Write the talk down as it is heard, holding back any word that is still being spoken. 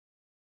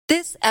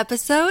This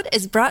episode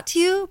is brought to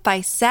you by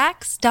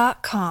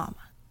Sax.com.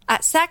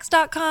 At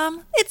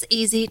Sax.com, it's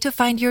easy to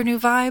find your new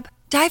vibe.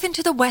 Dive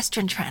into the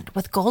Western trend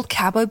with gold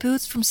cowboy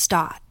boots from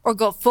Stott, or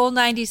go full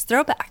 90s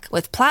throwback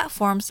with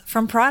platforms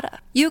from Prada.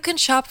 You can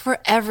shop for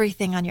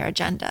everything on your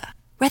agenda,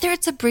 whether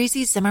it's a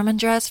breezy Zimmermann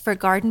dress for a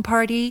garden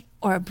party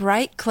or a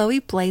bright Chloe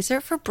blazer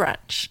for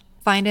brunch.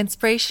 Find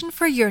inspiration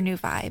for your new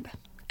vibe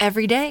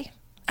every day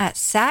at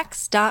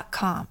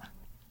Sax.com.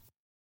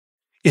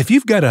 If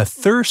you've got a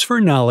thirst for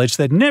knowledge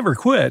that never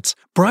quits,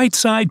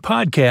 Brightside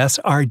Podcasts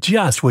are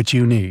just what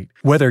you need.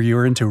 Whether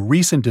you're into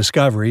recent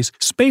discoveries,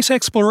 space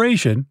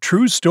exploration,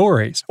 true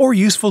stories, or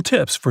useful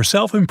tips for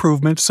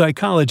self-improvement,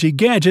 psychology,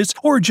 gadgets,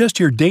 or just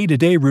your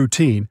day-to-day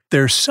routine,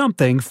 there's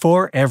something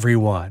for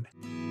everyone.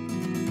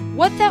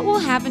 What that will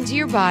happen to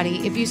your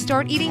body if you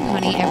start eating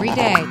honey every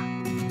day.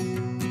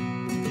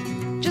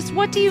 Just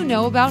what do you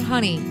know about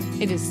honey?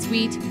 It is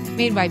sweet,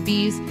 made by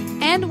bees,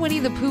 and Winnie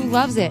the Pooh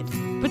loves it.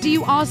 But do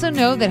you also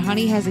know that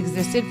honey has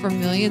existed for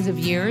millions of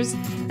years?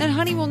 That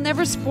honey will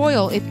never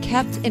spoil if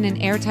kept in an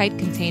airtight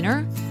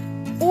container?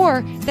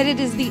 Or that it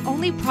is the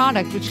only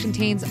product which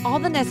contains all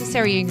the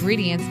necessary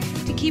ingredients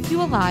to keep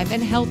you alive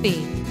and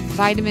healthy?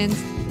 Vitamins,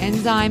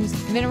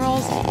 enzymes,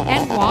 minerals,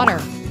 and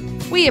water.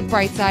 We at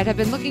Brightside have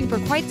been looking for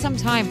quite some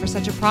time for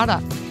such a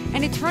product,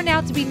 and it turned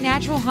out to be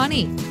natural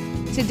honey.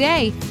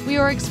 Today, we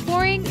are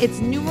exploring its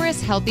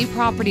numerous healthy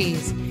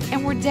properties,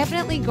 and we're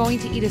definitely going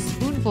to eat a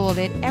spoonful of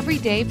it every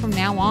day from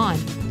now on.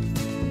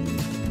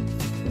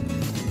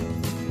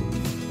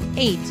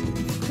 8.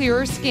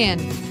 Clearer skin.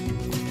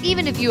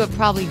 Even if you have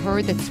probably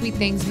heard that sweet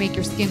things make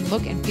your skin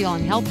look and feel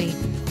unhealthy,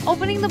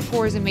 opening the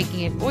pores and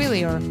making it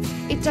oilier,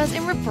 it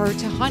doesn't refer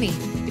to honey,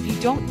 if you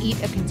don't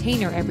eat a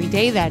container every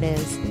day, that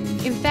is.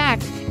 In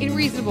fact, in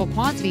reasonable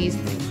quantities,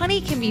 honey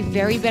can be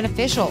very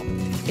beneficial.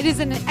 It is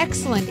an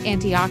excellent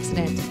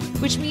antioxidant,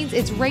 which means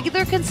its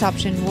regular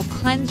consumption will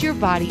cleanse your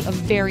body of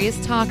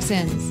various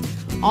toxins.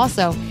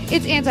 Also,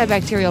 its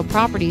antibacterial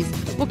properties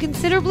will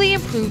considerably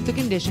improve the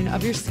condition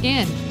of your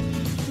skin.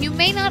 You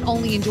may not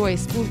only enjoy a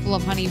spoonful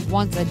of honey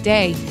once a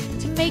day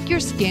to make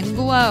your skin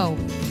glow.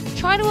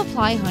 Try to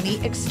apply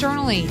honey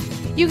externally.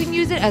 You can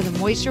use it as a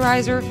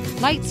moisturizer,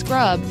 light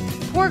scrub,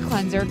 pore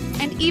cleanser,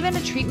 and even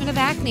a treatment of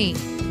acne.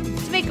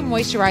 To make a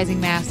moisturizing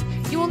mask,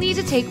 you will need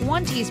to take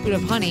 1 teaspoon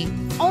of honey,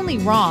 only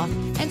raw,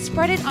 and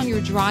spread it on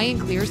your dry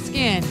and clear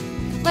skin.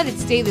 Let it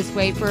stay this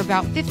way for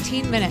about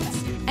 15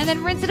 minutes, and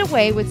then rinse it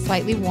away with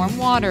slightly warm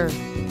water.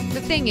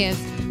 The thing is,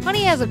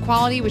 honey has a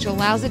quality which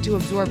allows it to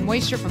absorb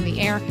moisture from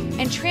the air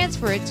and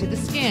transfer it to the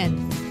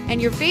skin,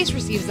 and your face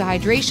receives the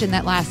hydration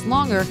that lasts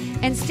longer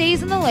and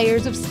stays in the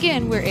layers of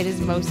skin where it is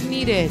most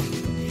needed.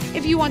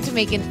 If you want to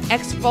make an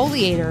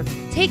exfoliator,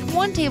 take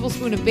 1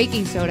 tablespoon of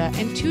baking soda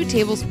and 2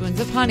 tablespoons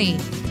of honey.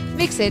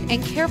 Mix it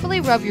and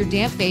carefully rub your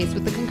damp face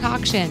with the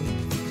concoction.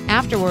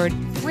 Afterward,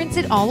 rinse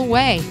it all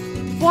away.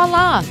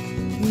 Voila!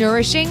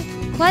 Nourishing,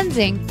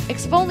 cleansing,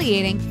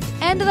 exfoliating,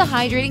 and the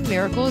hydrating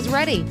miracle is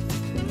ready.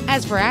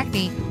 As for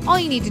acne, all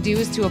you need to do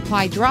is to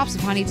apply drops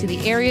of honey to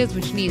the areas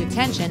which need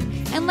attention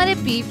and let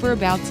it be for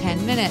about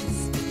 10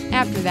 minutes.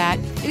 After that,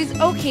 it is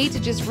okay to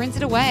just rinse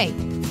it away.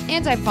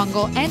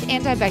 Antifungal and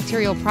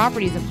antibacterial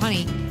properties of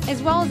honey,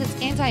 as well as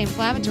its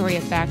anti-inflammatory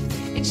effect,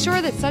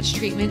 ensure that such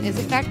treatment is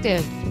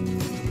effective.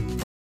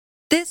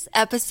 This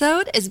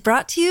episode is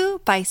brought to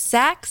you by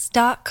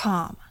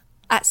Sax.com.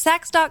 At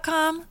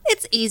Sax.com,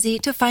 it's easy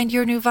to find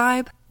your new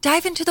vibe.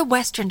 Dive into the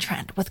Western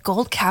trend with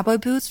gold cowboy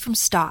boots from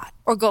Stott,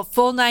 or go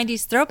full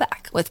 90s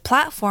throwback with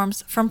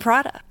platforms from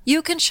Prada.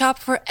 You can shop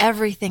for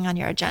everything on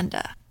your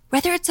agenda,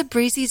 whether it's a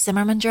breezy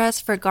Zimmermann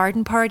dress for a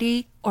garden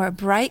party or a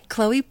bright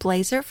Chloe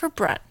blazer for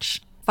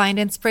brunch. Find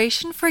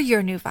inspiration for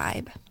your new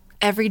vibe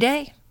every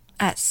day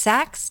at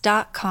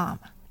Sax.com.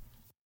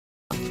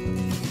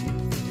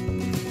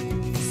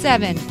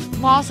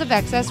 7. Loss of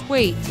excess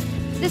weight.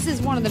 This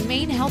is one of the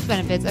main health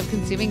benefits of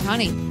consuming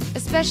honey,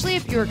 especially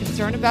if you're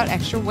concerned about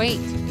extra weight.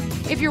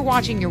 If you're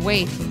watching your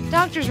weight,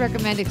 doctors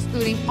recommend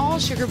excluding all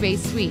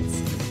sugar-based sweets,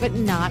 but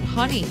not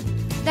honey.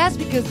 That's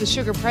because the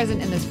sugar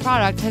present in this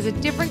product has a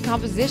different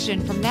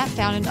composition from that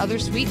found in other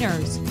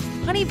sweeteners.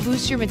 Honey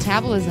boosts your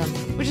metabolism,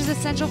 which is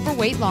essential for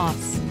weight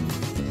loss.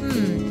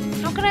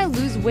 How can I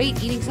lose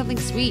weight eating something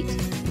sweet?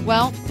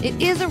 Well, it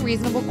is a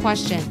reasonable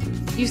question.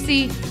 You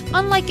see,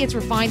 unlike its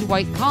refined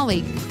white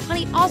colleague,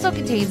 honey also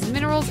contains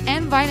minerals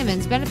and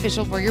vitamins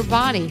beneficial for your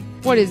body.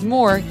 What is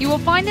more, you will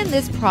find in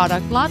this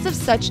product lots of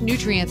such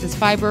nutrients as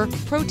fiber,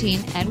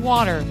 protein, and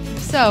water.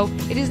 So,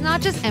 it is not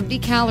just empty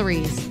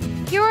calories.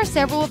 Here are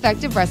several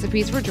effective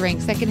recipes for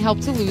drinks that can help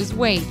to lose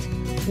weight.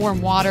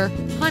 Warm water,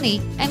 honey,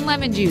 and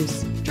lemon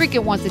juice. Drink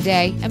it once a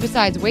day, and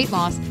besides weight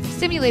loss,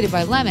 stimulated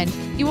by lemon,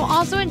 you will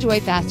also enjoy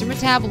faster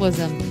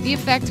metabolism, the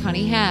effect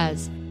honey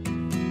has.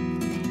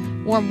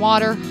 Warm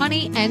water,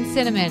 honey, and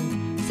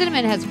cinnamon.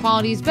 Cinnamon has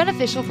qualities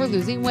beneficial for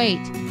losing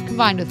weight.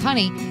 Combined with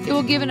honey, it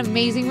will give an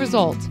amazing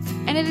result.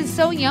 And it is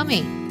so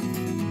yummy.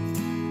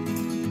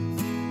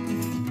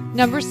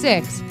 Number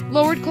 6.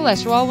 Lowered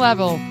cholesterol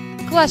level.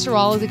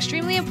 Cholesterol is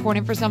extremely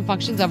important for some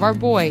functions of our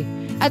body.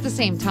 At the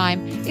same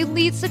time, it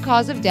leads to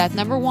cause of death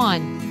number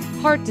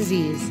 1, heart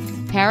disease.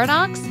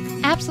 Paradox?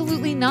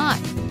 Absolutely not.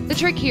 The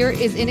trick here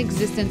is in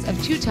existence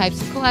of 2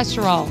 types of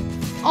cholesterol.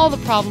 All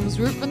the problems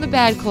root from the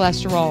bad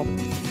cholesterol.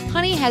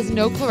 Honey has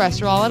no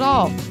cholesterol at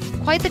all.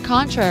 Quite the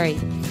contrary.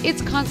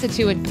 Its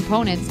constituent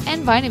components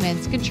and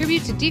vitamins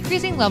contribute to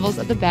decreasing levels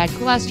of the bad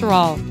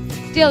cholesterol.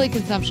 Daily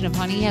consumption of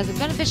honey has a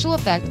beneficial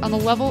effect on the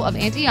level of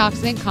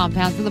antioxidant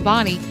compounds in the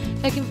body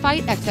that can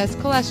fight excess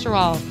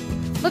cholesterol.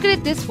 Look at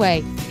it this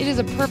way. It is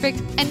a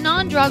perfect and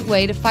non-drug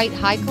way to fight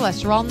high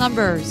cholesterol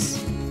numbers.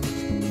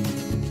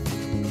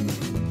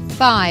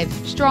 5.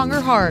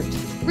 Stronger heart.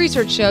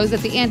 Research shows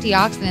that the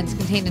antioxidants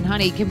contained in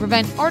honey can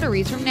prevent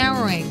arteries from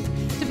narrowing.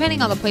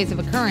 Depending on the place of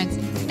occurrence,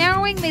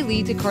 narrowing may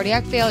lead to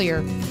cardiac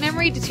failure,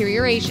 memory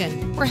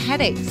deterioration, or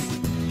headaches.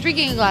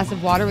 Drinking a glass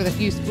of water with a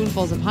few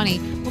spoonfuls of honey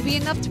will be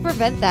enough to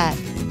prevent that.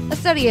 A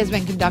study has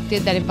been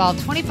conducted that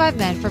involved 25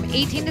 men from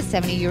 18 to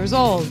 70 years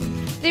old.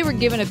 They were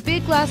given a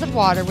big glass of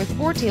water with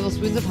 4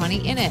 tablespoons of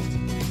honey in it.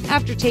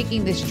 After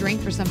taking this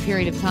drink for some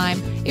period of time,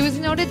 it was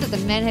noted that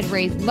the men had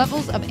raised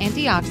levels of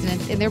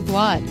antioxidants in their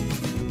blood.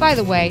 By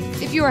the way,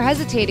 if you are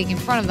hesitating in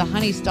front of the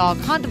honey stall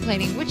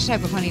contemplating which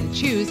type of honey to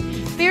choose,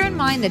 bear in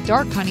mind that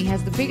dark honey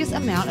has the biggest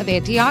amount of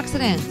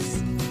antioxidants.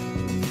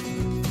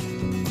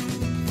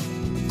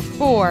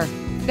 4.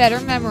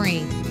 Better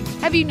memory.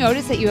 Have you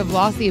noticed that you have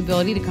lost the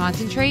ability to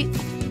concentrate?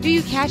 Do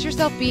you catch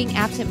yourself being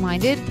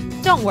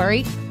absent-minded? Don't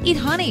worry, eat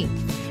honey.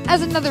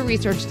 As another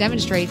research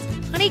demonstrates,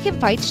 honey can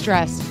fight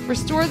stress,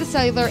 restore the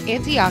cellular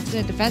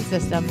antioxidant defense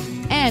system,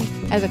 and,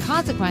 as a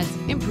consequence,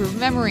 improve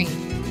memory.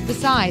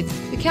 Besides,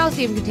 the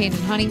calcium contained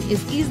in honey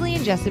is easily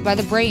ingested by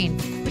the brain,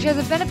 which has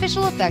a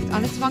beneficial effect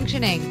on its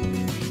functioning.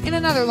 In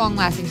another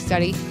long-lasting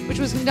study, which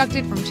was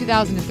conducted from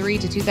 2003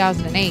 to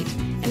 2008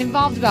 and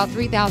involved about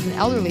 3,000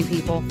 elderly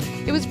people,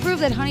 it was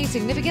proved that honey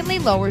significantly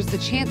lowers the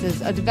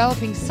chances of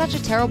developing such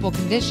a terrible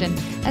condition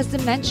as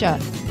dementia.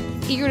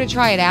 Eager to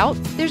try it out?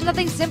 There's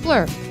nothing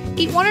simpler.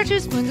 Eat 1 or 2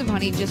 spoons of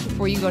honey just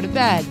before you go to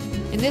bed.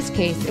 In this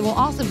case, it will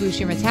also boost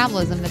your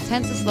metabolism that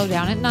tends to slow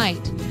down at night,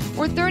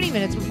 or 30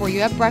 minutes before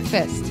you have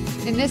breakfast.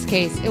 In this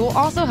case, it will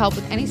also help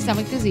with any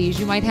stomach disease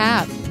you might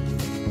have.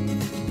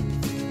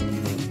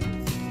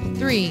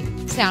 3.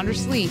 Sounder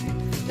sleep.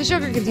 The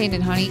sugar contained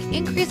in honey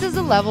increases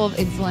the level of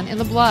insulin in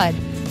the blood,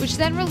 which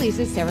then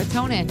releases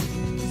serotonin.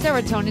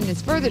 Serotonin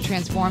is further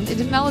transformed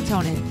into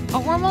melatonin, a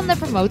hormone that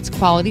promotes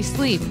quality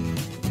sleep.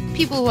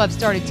 People who have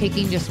started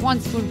taking just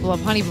 1 spoonful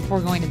of honey before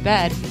going to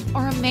bed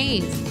are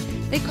amazed.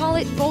 They call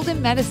it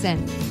golden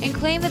medicine and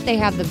claim that they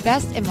have the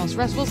best and most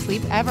restful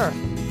sleep ever.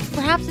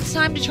 Perhaps it's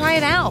time to try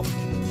it out.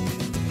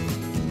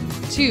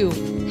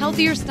 2.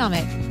 Healthier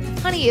stomach.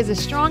 Honey is a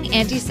strong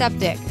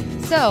antiseptic,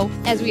 so,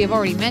 as we have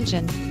already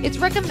mentioned, it's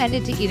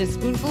recommended to eat a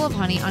spoonful of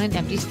honey on an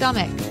empty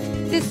stomach.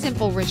 This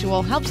simple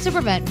ritual helps to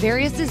prevent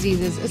various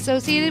diseases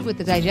associated with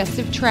the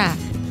digestive tract.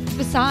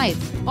 Besides,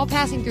 while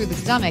passing through the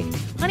stomach,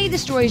 honey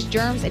destroys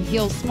germs and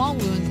heals small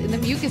wounds in the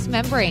mucous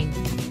membrane.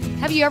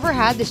 Have you ever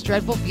had this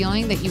dreadful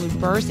feeling that you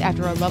would burst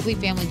after a lovely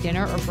family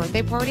dinner or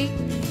birthday party?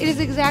 It is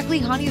exactly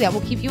honey that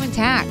will keep you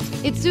intact.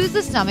 It soothes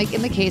the stomach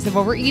in the case of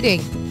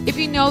overeating. If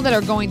you know that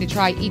are going to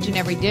try each and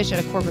every dish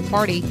at a corporate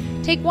party,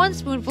 take 1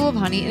 spoonful of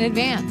honey in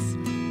advance.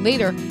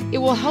 Later, it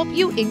will help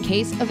you in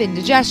case of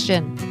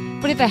indigestion.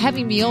 But if a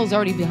heavy meal is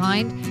already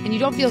behind and you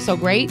don't feel so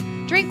great,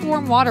 drink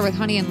warm water with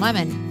honey and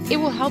lemon. It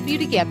will help you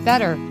to get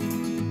better.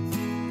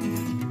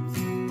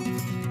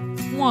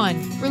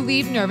 1.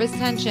 Relieve nervous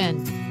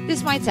tension.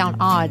 This might sound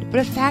odd, but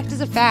a fact is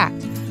a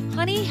fact.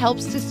 Honey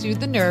helps to soothe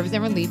the nerves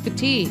and relieve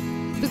fatigue.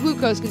 The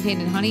glucose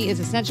contained in honey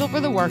is essential for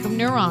the work of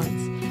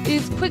neurons. It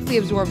is quickly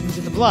absorbed into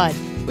the blood,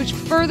 which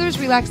furthers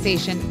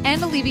relaxation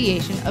and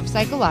alleviation of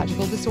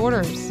psychological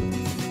disorders.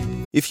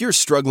 If you're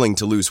struggling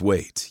to lose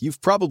weight,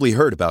 you've probably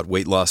heard about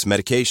weight loss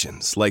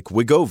medications like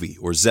Wegovy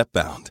or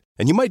Zepbound,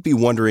 and you might be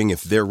wondering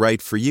if they're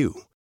right for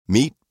you.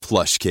 Meet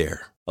PlushCare,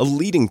 a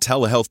leading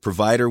telehealth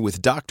provider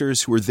with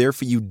doctors who are there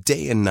for you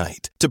day and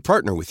night to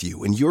partner with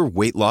you in your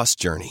weight loss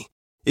journey.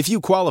 If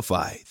you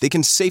qualify, they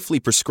can safely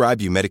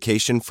prescribe you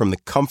medication from the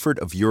comfort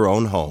of your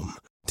own home.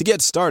 To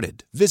get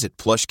started, visit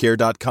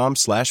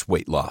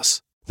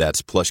plushcare.com/weightloss.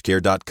 That's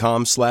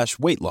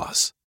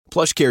plushcare.com/weightloss.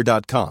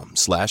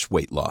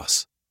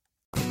 plushcare.com/weightloss.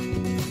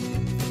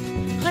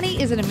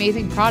 Honey is an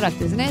amazing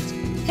product, isn't it?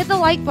 Hit the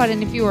like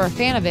button if you are a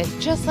fan of it,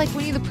 just like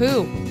Winnie the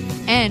Pooh.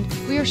 And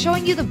we are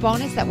showing you the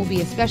bonus that will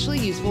be especially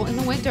useful in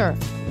the winter.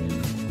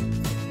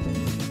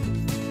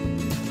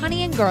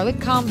 Honey and garlic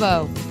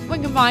combo.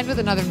 When combined with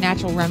another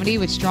natural remedy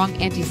with strong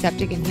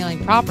antiseptic and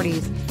healing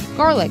properties,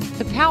 garlic,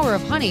 the power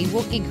of honey,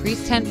 will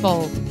increase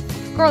tenfold.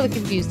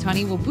 Garlic-infused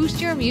honey will boost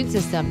your immune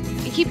system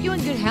and keep you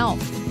in good health.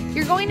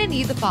 You're going to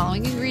need the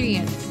following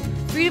ingredients: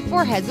 3 to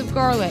 4 heads of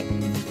garlic,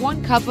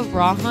 1 cup of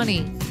raw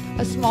honey,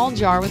 a small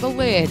jar with a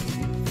lid.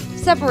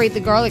 Separate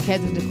the garlic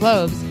heads into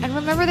cloves and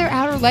remember their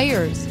outer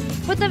layers.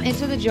 Put them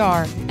into the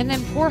jar and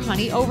then pour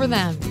honey over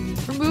them.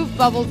 Remove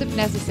bubbles if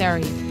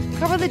necessary.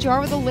 Cover the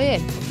jar with a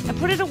lid and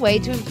put it away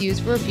to infuse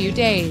for a few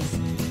days.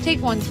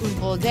 Take 1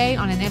 spoonful a day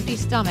on an empty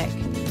stomach.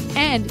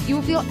 And you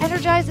will feel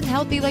energized and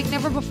healthy like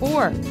never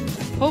before.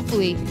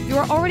 Hopefully, you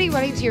are already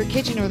running to your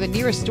kitchen or the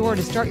nearest store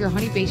to start your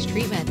honey-based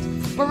treatment.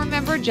 But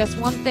remember just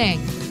one thing,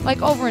 like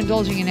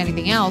overindulging in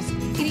anything else,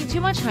 eating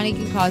too much honey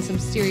can cause some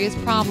serious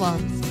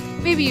problems.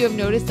 Maybe you have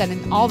noticed that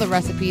in all the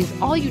recipes,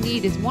 all you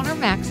need is 1 or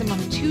maximum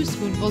 2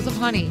 spoonfuls of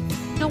honey.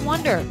 No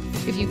wonder,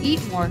 if you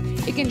eat more,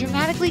 it can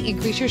dramatically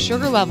increase your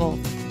sugar level,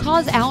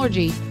 cause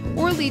allergy,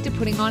 or lead to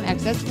putting on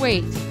excess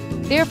weight.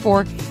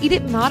 Therefore, eat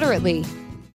it moderately.